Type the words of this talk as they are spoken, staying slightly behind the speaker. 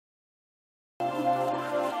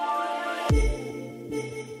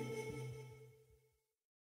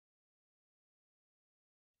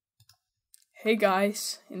Hey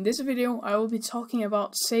guys, in this video I will be talking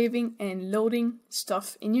about saving and loading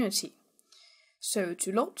stuff in Unity. So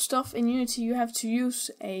to load stuff in Unity you have to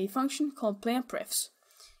use a function called PlayerPrefs.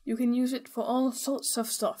 You can use it for all sorts of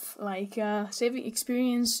stuff, like saving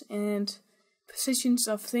experience and positions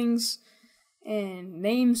of things and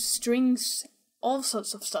names, strings, all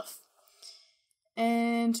sorts of stuff.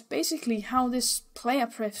 And basically how this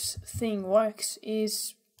PlayerPrefs thing works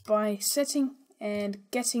is by setting and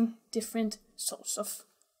getting different sorts of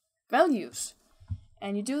values.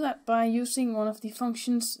 And you do that by using one of the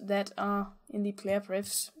functions that are in the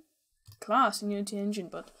PlayerPrefs class in Unity Engine,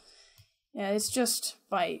 but yeah, it's just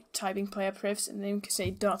by typing PlayerPrefs and then you can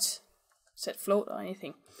say dot set float or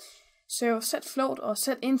anything. So set float or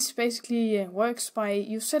set int basically works by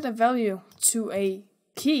you set a value to a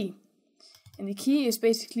key, and the key is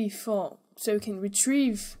basically so you can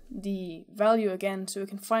retrieve the value again, so you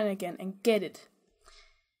can find it again and get it.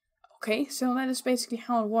 Okay, so that is basically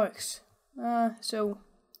how it works. So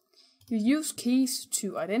you use keys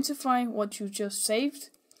to identify what you just saved,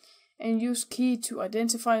 and use key to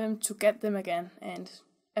identify them to get them again and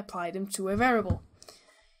apply them to a variable.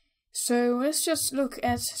 So let's just look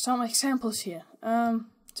at some examples here.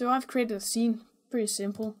 So I've created a scene, pretty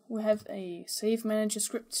simple. We have a save manager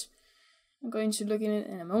script. I'm going to look in it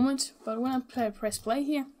in a moment, but when I press play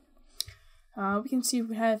here, we can see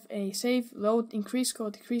we have a save, load, increase score,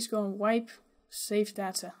 decrease score, wipe, save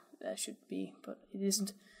data. That should be, but it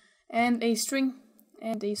isn't. And a string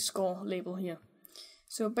and a score label here.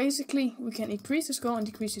 So basically we can increase the score and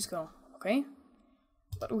decrease the score, okay?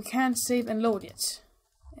 But we can't save and load yet.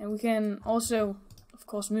 And we can also, of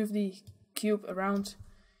course, move the cube around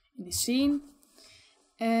in the scene.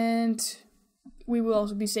 And we will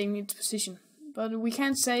also be saving its position. But we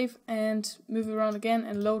can't save and move it around again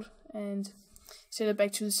and load and set it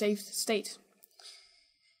back to the saved state.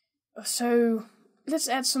 So let's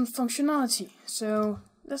add some functionality. So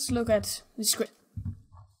let's look at the script.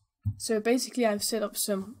 So basically I've set up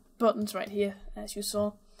some buttons right here, as you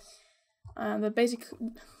saw. I'm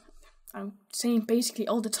saying basically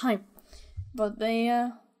all the time, but they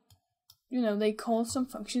they call some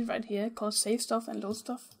functions right here called save stuff and load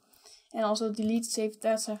stuff, and also delete saved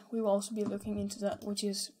data. We will also be looking into that, which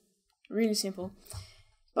is really simple.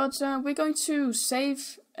 But we're going to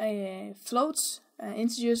save floats,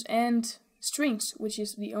 integers, and strings, which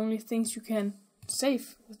is the only things you can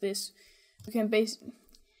save with this.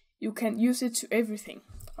 You can use it to everything.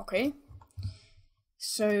 Okay.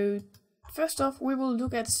 So first off, we will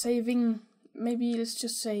look at saving. Maybe let's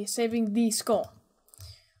just say saving the score.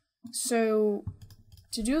 So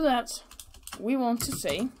to do that, we want to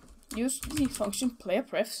say use the function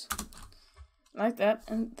PlayerPrefs like that,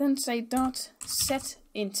 and then say dot set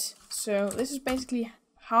int. So this is basically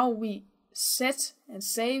how we set and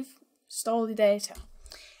save, store the data,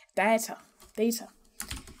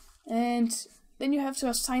 and then you have to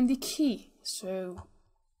assign the key. So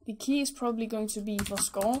the key is probably going to be for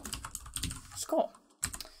score,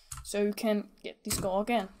 so you can get the score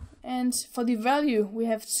again. And for the value, we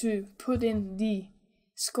have to put in the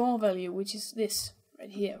score value, which is this right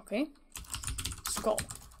here. Okay, score.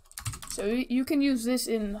 So you can use this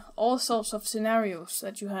in all sorts of scenarios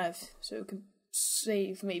that you have. So you can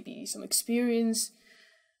save maybe some experience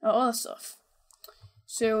or other stuff.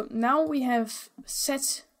 So now we have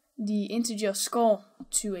set the integer score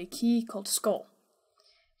to a key called score,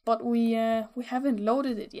 but we haven't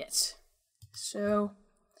loaded it yet. So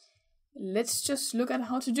let's just look at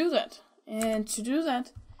how to do that. And to do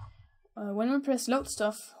that, when we press load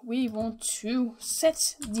stuff, we want to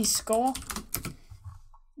set the score,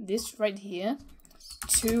 this right here,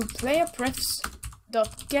 to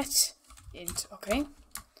PlayerPrefs.getInt, okay?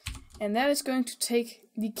 And that is going to take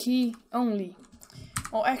the key only.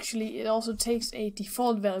 Or actually, it also takes a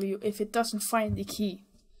default value if it doesn't find the key.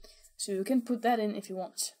 So you can put that in if you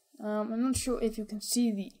want. I'm not sure if you can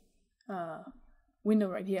see the window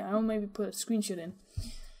right here. I'll maybe put a screenshot in.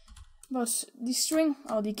 But the string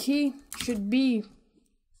or the key should be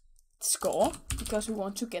score, because we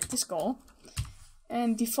want to get the score.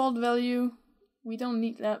 And default value, we don't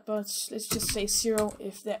need that, but let's just say 0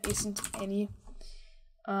 if there isn't any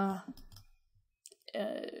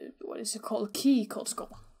what is it called, key called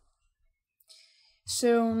score.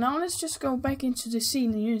 So now let's just go back into the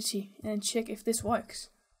scene in Unity and check if this works.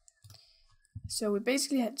 So we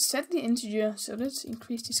basically had set the integer, so let's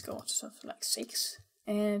increase the score to something like 6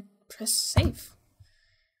 and press save.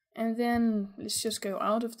 And then let's just go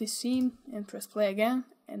out of the scene and press play again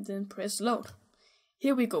and then press load.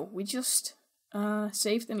 Here we go, we just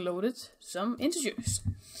saved and loaded some integers.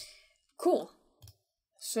 Cool.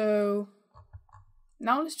 So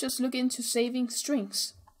now let's just look into saving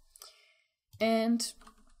strings. And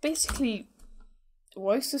basically it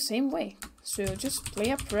works the same way. So just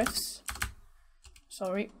PlayerPrefs,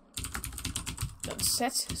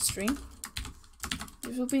 set string.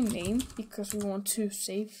 This will be name because we want to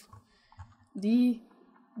save the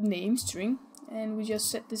name string, and we just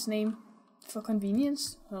set this name for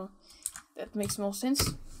convenience. Well, that makes more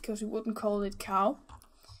sense because we wouldn't call it cow.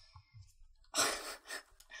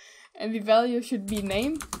 And the value should be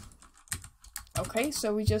name. Okay,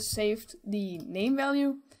 so we just saved the name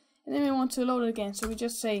value, and then we want to load it again. So we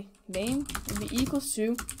just say name will be equals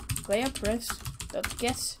to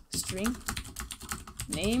PlayerPrefs.get string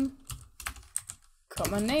name,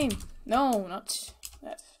 comma name. No, not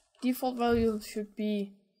that. Default value should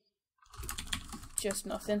be just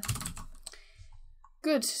nothing.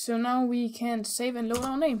 Good, so now we can save and load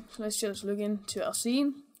our name. So let's just look into our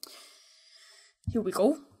scene. Here we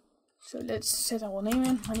go. So let's set our name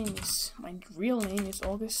in. My real name is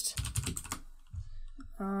August.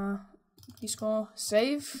 Please go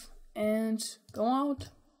save and go out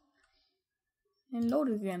and load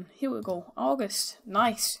it again. Here we go, August.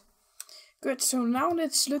 Nice. Good, so now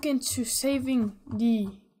let's look into saving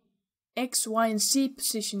the X, Y, and Z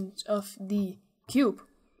positions of the cube.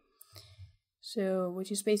 So,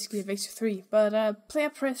 which is basically vector 3. But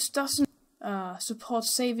PlayerPrefs doesn't support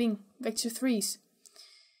saving vector 3s.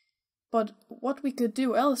 But what we could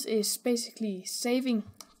do else is basically I'm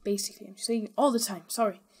saying all the time,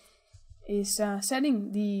 sorry, is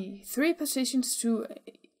setting the 3 positions to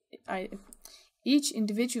each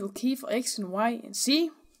individual key for X and Y and Z.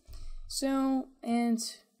 So, and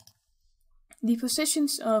the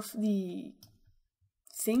positions of the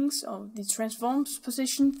things, of the transforms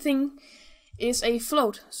position thing, is a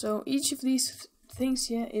float. So each of these things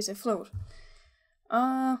here is a float.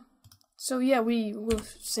 So yeah, we will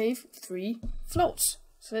save 3 floats.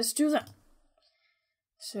 So let's do that.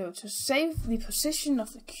 So to save the position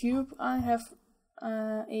of the cube, I have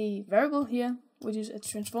a variable here, which is a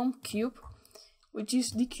transform cube, which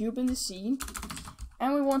is the cube in the scene.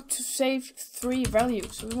 And we want to save 3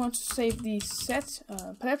 values. So we want to save the set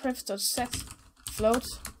PlayerPrefs.set float,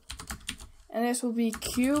 and this will be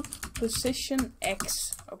cube position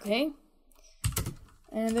X, okay?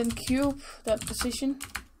 And then cube.position,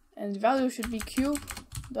 and the value should be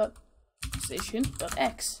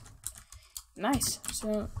cube.position.x. Nice.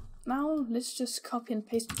 So now let's just copy and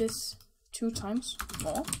paste this 2 times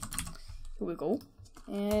more. Here we go.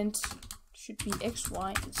 And should be X,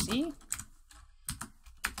 Y, and Z.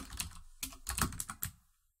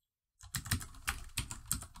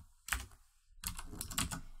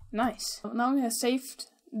 Nice. So now we have saved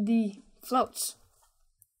the floats.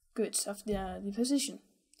 Good, of the position.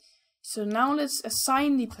 So now let's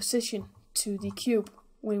assign the position to the cube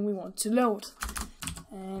when we want to load.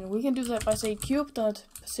 And we can do that by saying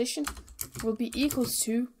cube.position will be equals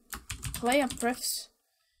to PlayerPrefs.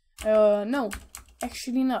 No,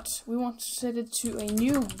 actually not. We want to set it to a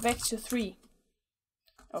new vector 3.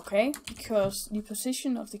 Okay, because the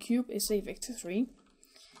position of the cube is a vector 3.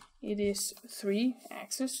 It is 3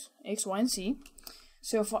 axes, X, Y, and Z.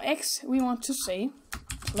 So for X, we want to say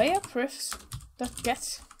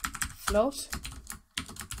PlayerPrefs.get float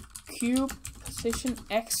cube position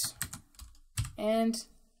X, and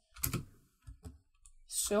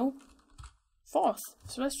so forth.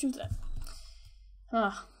 So let's do that.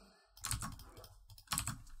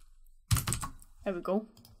 There we go.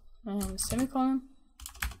 And semicolon,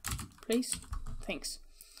 please. Thanks.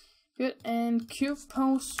 Good, and cube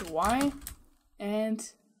pose Y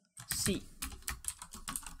and Z.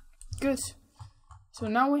 Good. So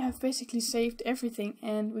now we have basically saved everything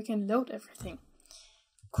and we can load everything.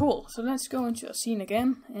 Cool, so let's go into our scene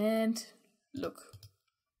again and look.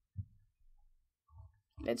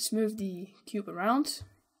 Let's move the cube around.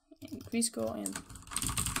 Increase go and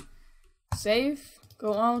save,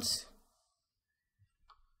 go out,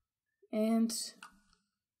 and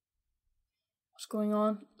what's going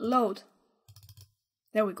on? Load.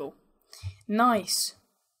 There we go. Nice.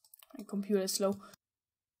 My computer is slow.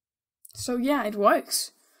 So yeah, it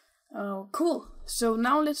works. Cool. So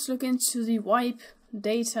now let's look into the wipe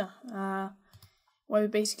data, where we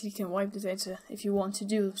basically can wipe the data if you want to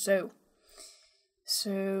do so.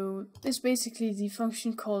 So this is basically the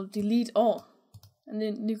function called delete all, and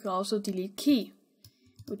then you can also delete key,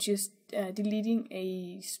 which is deleting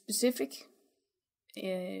a specific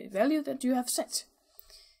value that you have set.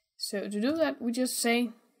 So to do that, we just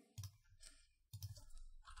say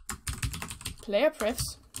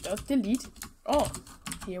PlayerPrefs.delete all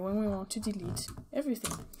here when we want to delete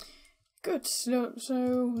everything. Good. So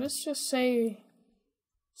let's just say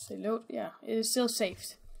Say load. Yeah, it is still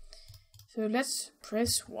saved. So let's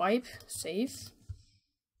press wipe, save,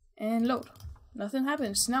 and load. Nothing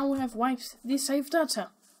happens. Now we have wiped the saved data.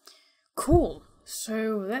 Cool.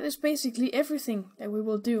 So that is basically everything that we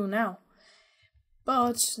will do now.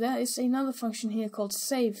 But there is another function here called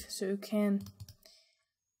save, so you can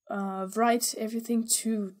write everything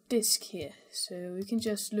to disk here. So you can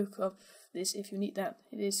just look up this if you need that.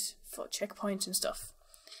 It is for checkpoints and stuff.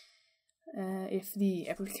 If the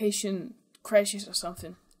application crashes or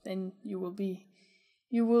something, then you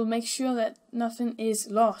will make sure that nothing is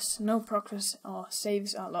lost, no progress or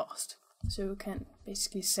saves are lost. So you can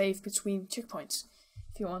basically save between checkpoints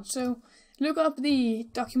if you want. So look up the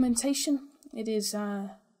documentation. It is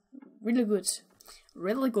really good.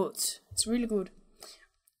 Really good. It's really good.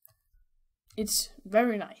 It's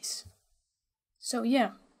very nice. So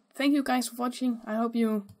yeah, thank you guys for watching. I hope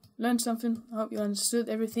you learned something. I hope you understood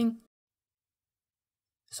everything.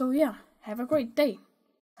 So yeah, have a great day.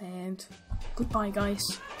 And goodbye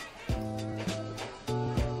guys.